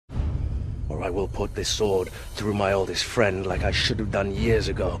or I will put this sword through my oldest friend like I should have done years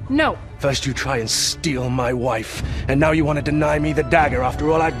ago. No. First you try and steal my wife, and now you want to deny me the dagger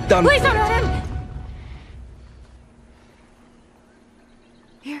after all I've done. Please don't hurt him!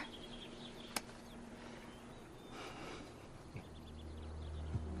 Here.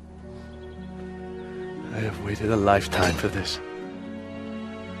 I have waited a lifetime for this.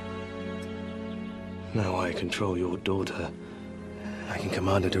 Now I control your daughter. I can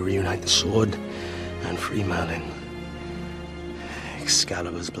command her to reunite the sword and free Merlin.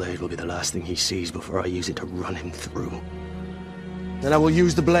 Excalibur's blade will be the last thing he sees before I use it to run him through. Then I will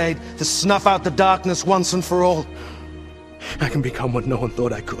use the blade to snuff out the darkness once and for all. I can become what no one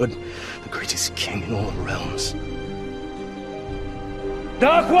thought I could. The greatest king in all the realms.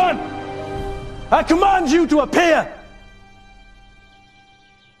 Dark One! I command you to appear!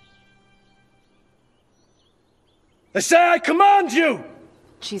 I say I command you!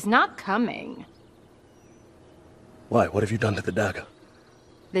 She's not coming. Why? What have you done to the dagger?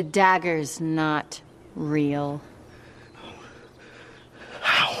 The dagger's not real.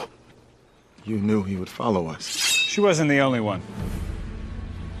 How? You knew he would follow us. She wasn't the only one.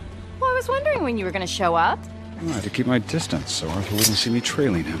 Well, I was wondering when you were gonna show up. I had to keep my distance so Arthur wouldn't see me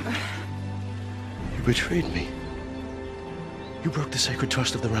trailing him. You betrayed me. You broke the sacred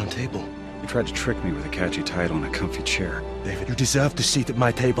trust of the Round Table. You tried to trick me with a catchy title and a comfy chair. David, you deserve the seat at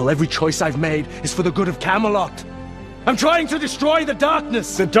my table. Every choice I've made is for the good of Camelot. I'm trying to destroy the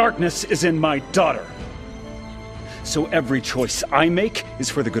darkness! The darkness is in my daughter. So every choice I make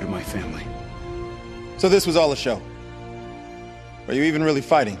is for the good of my family. So this was all a show? Were you even really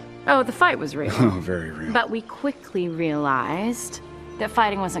fighting? Oh, the fight was real. Oh, very real. But we quickly realized that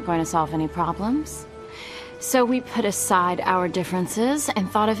fighting wasn't going to solve any problems. So we put aside our differences and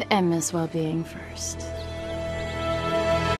thought of Emma's well-being first.